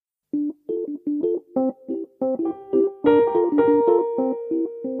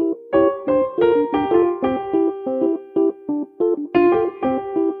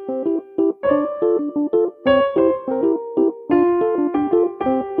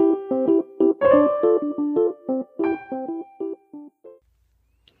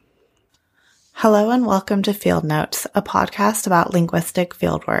Hello and welcome to Field Notes, a podcast about linguistic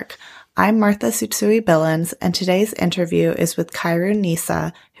fieldwork. I'm Martha Tsutsui Billins, and today's interview is with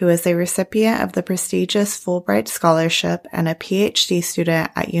Khairunnisa, who is a recipient of the prestigious Fulbright Scholarship and a PhD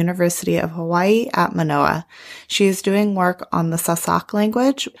student at University of Hawaii at Manoa. She is doing work on the Sasak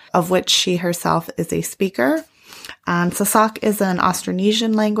language, of which she herself is a speaker. Sasak is an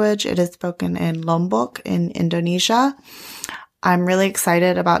Austronesian language. It is spoken in Lombok in Indonesia. I'm really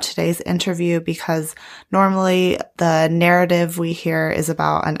excited about today's interview because normally the narrative we hear is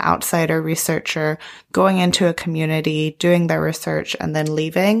about an outsider researcher going into a community, doing their research, and then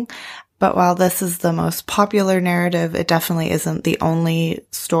leaving. But while this is the most popular narrative, it definitely isn't the only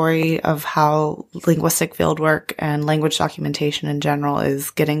story of how linguistic fieldwork and language documentation in general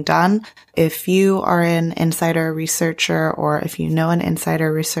is getting done. If you are an insider researcher or if you know an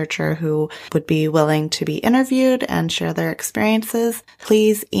insider researcher who would be willing to be interviewed and share their experiences,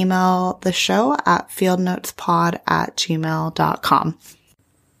 please email the show at fieldnotespod@gmail.com.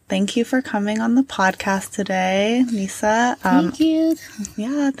 Thank you for coming on the podcast today, Nisa. Thank you.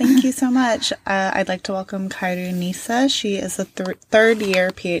 Yeah, thank you so much. I'd like to welcome Khairunnisa. She is a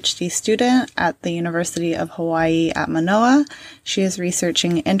third-year PhD student at the University of Hawaii at Manoa. She is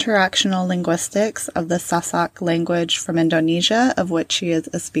researching interactional linguistics of the Sasak language from Indonesia, of which she is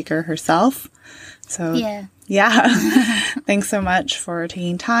a speaker herself. So, yeah. Thanks so much for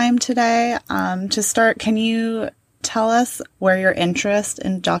taking time today. To start, can you tell us where your interest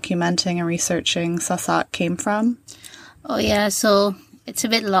in documenting and researching Sasak came from? Oh, yeah. So it's a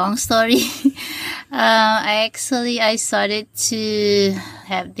bit long story. I started to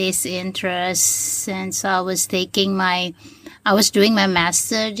have this interest since I was doing my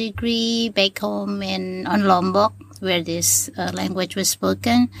master degree back home on Lombok, where this language was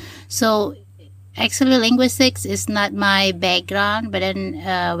spoken. So actually, linguistics is not my background, but then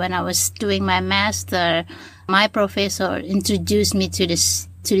when I was doing my master, my professor introduced me to this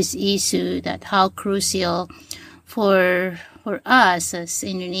issue, that how crucial for us as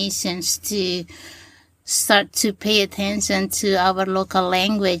Indonesians to start to pay attention to our local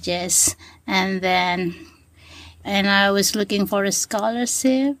languages. And I was looking for a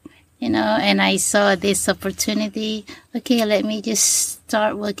scholarship, and I saw this opportunity. Okay, let me just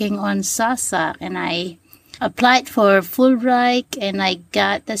start working on Sasak. And I applied for Fulbright and I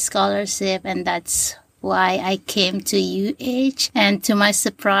got the scholarship, and that's why I came to UH. And to my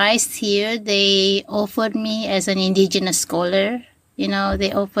surprise here, they offered me as an indigenous scholar.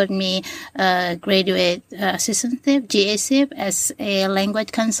 They offered me a graduate assistantship, GAship, as a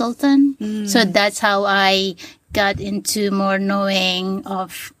language consultant. So that's how I got into more knowing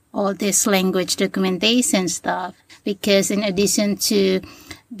of all this language documentation stuff. Because in addition to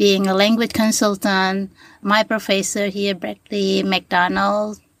being a language consultant, my professor here, Berkeley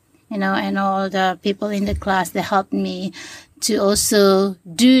McDonald, and all the people in the class, they helped me to also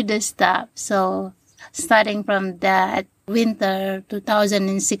do the stuff. So starting from that winter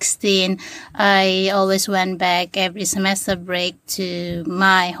 2016, I always went back every semester break to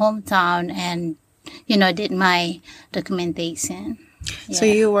my hometown and, did my documentation. Yeah. So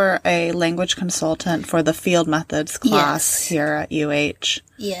you were a language consultant for the field methods class here at UH.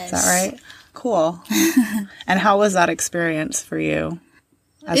 Yes. Is that right? Cool. And how was that experience for you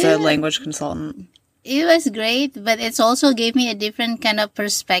as a language consultant? It was great, but it's also gave me a different kind of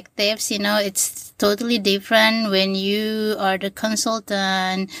perspectives. It's totally different when you are the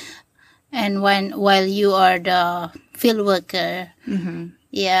consultant and while you are the field worker. Mm-hmm.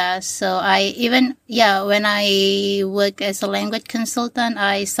 Yeah, so when I work as a language consultant,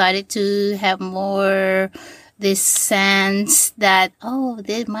 I started to have more this sense that,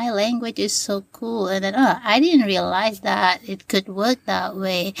 my language is so cool. And then, I didn't realize that it could work that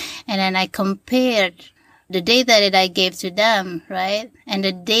way. And then I compared the data that I gave to them, right? And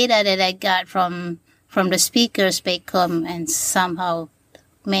the data that I got from the speakers back home, and somehow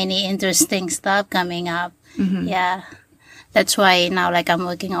many interesting stuff coming up. Mm-hmm. Yeah. That's why now, I'm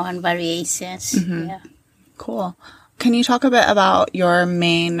working on variations. Mm-hmm. Yeah. Cool. Can you talk a bit about your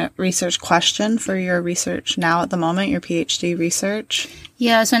main research question for your research now at the moment, your PhD research?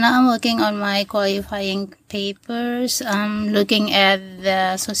 Yeah, so now I'm working on my qualifying papers. Looking at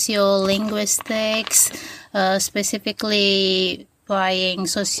the sociolinguistics, specifically applying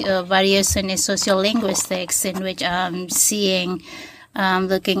variation in sociolinguistics, in which I'm seeing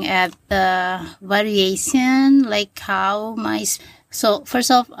looking at the variation, So first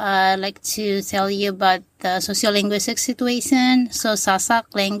off, I'd like to tell you about the sociolinguistic situation. So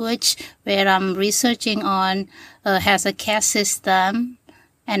Sasak language, where I'm researching on, has a caste system.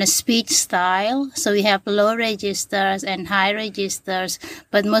 and a speech style. So we have low registers and high registers.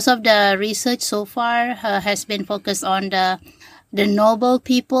 But most of the research so far has been focused on the noble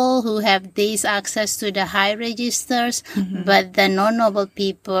people who have this access to the high registers, but the non-noble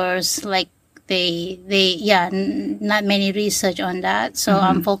peoples, like not many research on that. So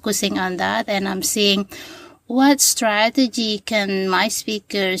I'm focusing on that, and I'm seeing what strategy can my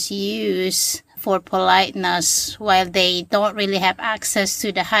speakers use for politeness while they don't really have access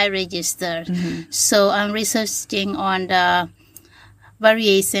to the high register. So I'm researching on the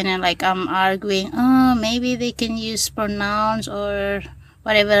variation, and like I'm arguing, maybe they can use pronouns or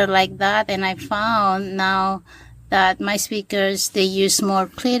whatever like that. And I found now that my speakers, they use more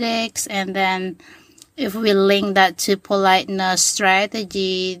clitics, and then if we link that to politeness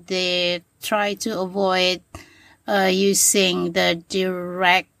strategy, they try to avoid using the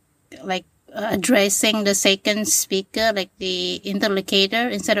direct, like addressing the second speaker, like the interlocutor.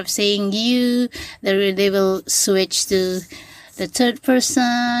 Instead of saying you, they will switch to the third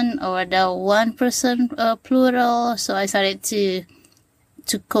person or the one person plural. So I started to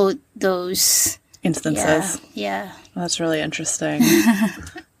quote those instances. Yeah. That's really interesting.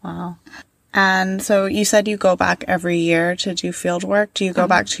 Wow. And so you said you go back every year to do field work. Do you go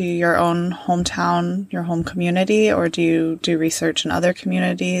back to your own hometown, your home community, or do you do research in other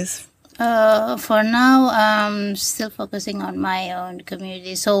communities? For now, I'm still focusing on my own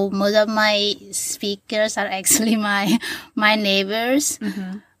community. So most of my speakers are actually my neighbors.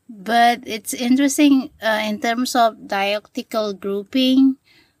 But it's interesting in terms of dialectical grouping.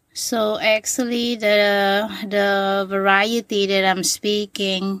 So actually, the variety that I'm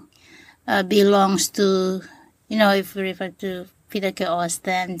speaking belongs to, if we refer to Peter K.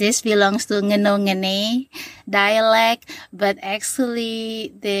 Austin, this belongs to Ngeno dialect, but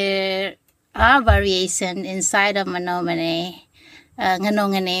actually there are variation inside of Ngeno,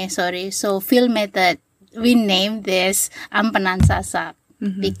 sorry. So field method, we named this Ampanan Sasak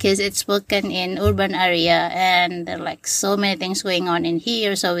because it's spoken in urban area, and there are like so many things going on in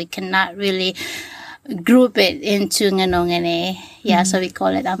here, so we cannot really group it into Ngeno. Yeah, so we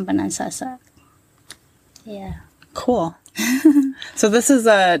call it Ampanan Sasak. Yeah. Cool. So this is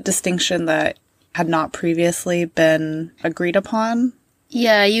a distinction that had not previously been agreed upon?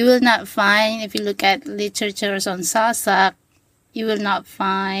 Yeah, you will not find, if you look at literatures on Sasak, you will not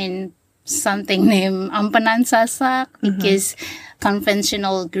find something named Ampanan Sasak because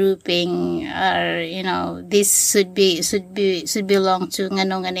conventional grouping are, this should belong to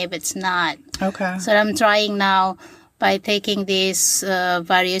Ngeno, but it's not. Okay. So I'm trying now, by taking this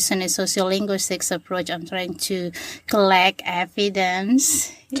variation in sociolinguistics approach, I'm trying to collect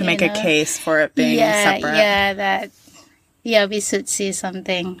evidence. To make a case for it being separate. Yeah, we should see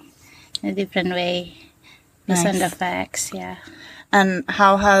something in a different way based on the facts, yeah. And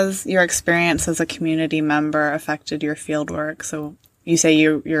how has your experience as a community member affected your fieldwork? So you say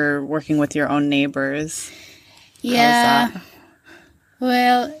you're working with your own neighbors. Yeah. How is that?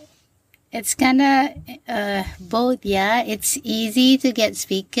 Well, it's kind of both, yeah. It's easy to get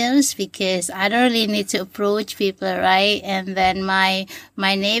speakers because I don't really need to approach people, right? And then my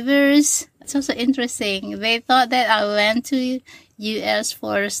neighbors, it's also interesting. They thought that I went to U.S.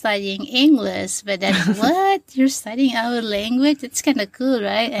 for studying English, but then what? You're studying our language? It's kind of cool,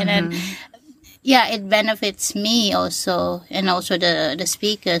 right? And then, it benefits me also, and also the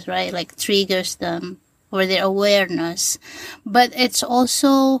speakers, right? Like triggers them for their awareness. But it's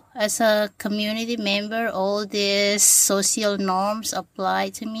also, as a community member, all these social norms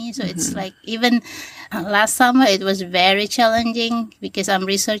apply to me. So it's like, even last summer, it was very challenging because I'm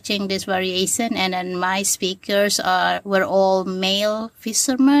researching this variation, and then my speakers were all male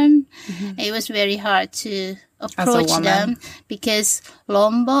fishermen. It was very hard to approach them because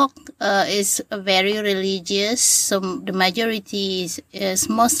Lombok is very religious, so the majority is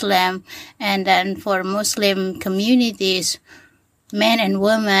Muslim, and then for Muslim communities, men and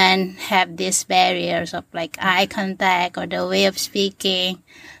women have these barriers of like eye contact or the way of speaking.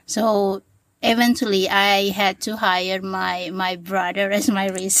 So eventually I had to hire my brother as my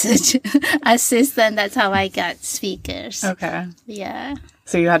research assistant. That's how I got speakers. Okay. Yeah.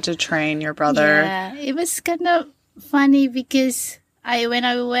 So you had to train your brother. Yeah, it was kind of funny because when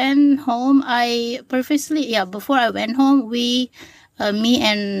I went home, before I went home, me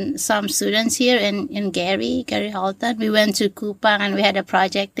and some students here in Gary Halton, we went to Kupang and we had a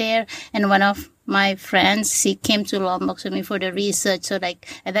project there. And one of my friends, she came to Lombok with me for the research. So like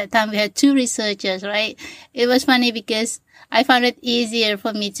at that time we had two researchers, right? It was funny because I found it easier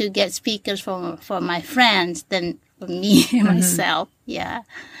for me to get speakers for my friends than for me myself. Yeah.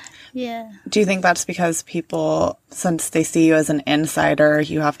 Yeah. Do you think that's because people, since they see you as an insider,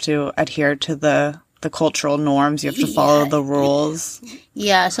 you have to adhere to the cultural norms, you have to follow the rules?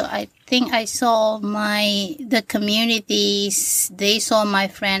 Yeah, so I think I saw the communities, they saw my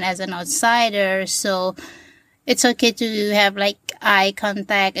friend as an outsider, so it's okay to have like eye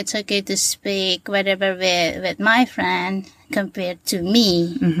contact, it's okay to speak whatever with my friend compared to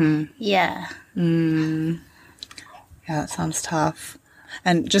me. Mm-hmm. Yeah. Yeah, that sounds tough.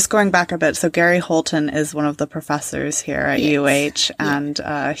 And just going back a bit, so Gary Holton is one of the professors here at UH, and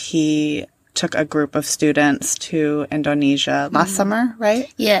he took a group of students to Indonesia last summer, right?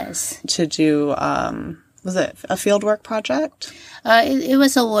 Yes. To do, was it a fieldwork project? It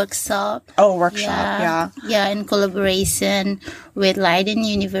was a workshop. Oh, workshop, yeah. Yeah, in collaboration with Leiden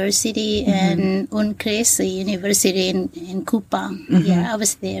University and Unkris University in Kupang. Yeah, I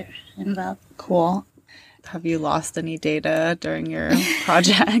was there involved. Cool. Have you lost any data during your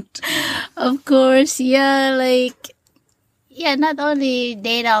project? Of course, yeah, not only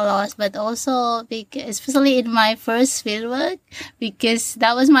data loss, but also especially in my first fieldwork, because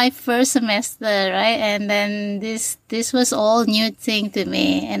that was my first semester, right? And then this was all new thing to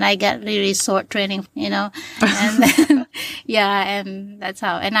me, and I got really short training, and then, and that's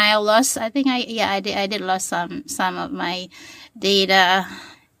how. And I lost. I think I did lost some of my data.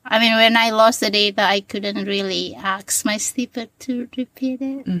 I mean, when I lost the data, I couldn't really ask my sleeper to repeat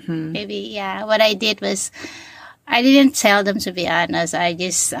it. Maybe, what I did was, I didn't tell them, to be honest. I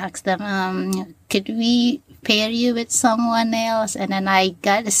just asked them, could we pair you with someone else? And then I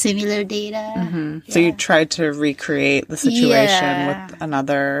got a similar data. So you tried to recreate the situation with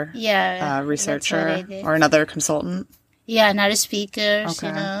another researcher or another consultant? Yeah, another speakers,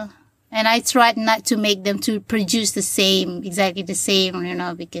 And I tried not to make them to produce exactly the same,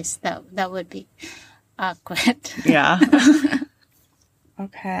 because that would be awkward. Yeah.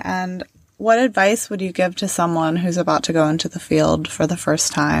 Okay. And what advice would you give to someone who's about to go into the field for the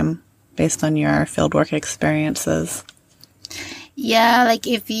first time based on your fieldwork experiences? Yeah, like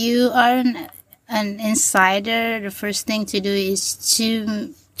if you are an insider, the first thing to do is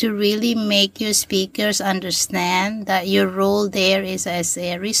to really make your speakers understand that your role there is as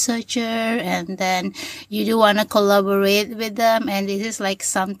a researcher, and then you do want to collaborate with them, and this is like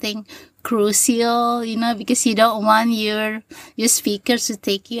something crucial, because you don't want your speakers to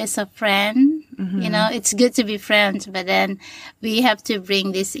take you as a friend. It's good to be friends, but then we have to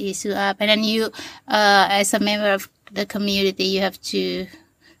bring this issue up, and then you as a member of the community, you have to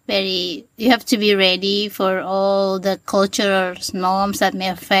be ready for all the cultural norms that may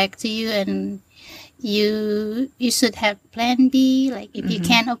affect you, and you should have plan B. Like if you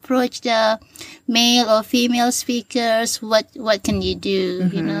can't approach the male or female speakers, what can you do?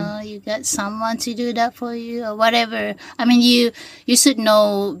 You got someone to do that for you or whatever. I mean, you should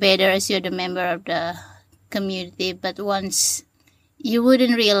know better as you're the member of the community, but once you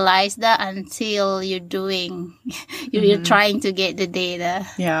wouldn't realize that until you're trying to get the data.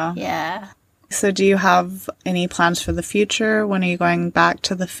 Yeah. So do you have any plans for the future? When are you going back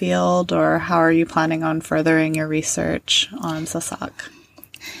to the field, or how are you planning on furthering your research on Sasak?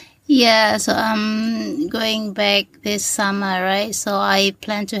 Yeah, so I'm going back this summer, right? So I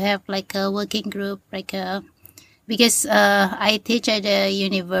plan to have like a working group, because I teach at a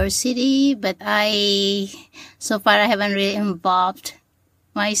university, but so far I haven't really involved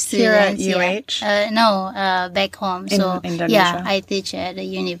my students. Here at UH? No, back home. In Indonesia? Yeah, I teach at a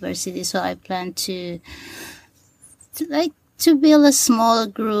university, so I plan to build a small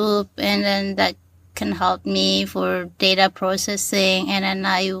group, and then that can help me for data processing, and then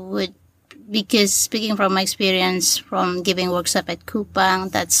because speaking from my experience from giving workshop at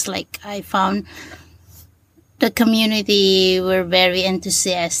Kupang, that's like I found the community were very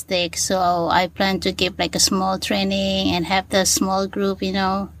enthusiastic, so I plan to give like a small training and have the small group,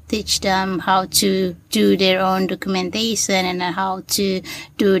 teach them how to do their own documentation and how to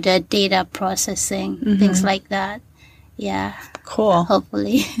do the data processing, things like that. Yeah. Cool.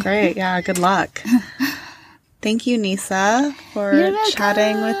 Hopefully. Great. Yeah. Good luck. Thank you, Nisa, for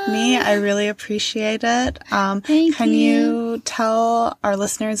chatting with me. I really appreciate it. Can you tell our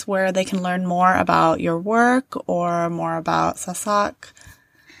listeners where they can learn more about your work or more about Sasak?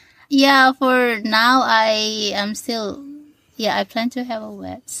 Yeah, for now, I plan to have a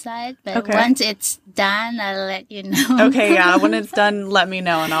website, but once it's done, I'll let you know. Okay, yeah. When it's done, let me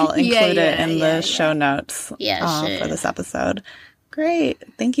know, and I'll include it in the show notes for this episode. Great.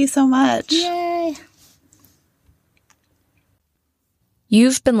 Thank you so much. Yay.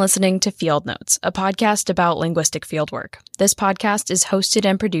 You've been listening to Field Notes, a podcast about linguistic fieldwork. This podcast is hosted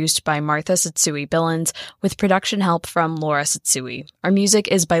and produced by Martha Satsui Billins, with production help from Laura Satsui. Our music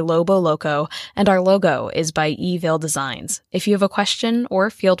is by Lobo Loco, and our logo is by Eville Designs. If you have a question or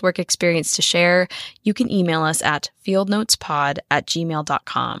fieldwork experience to share, you can email us at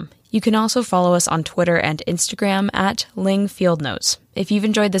fieldnotespod@gmail.com. You can also follow us on Twitter and Instagram at LingFieldNotes. If you've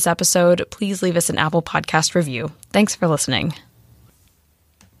enjoyed this episode, please leave us an Apple Podcast review. Thanks for listening.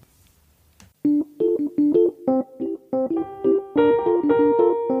 Thank you.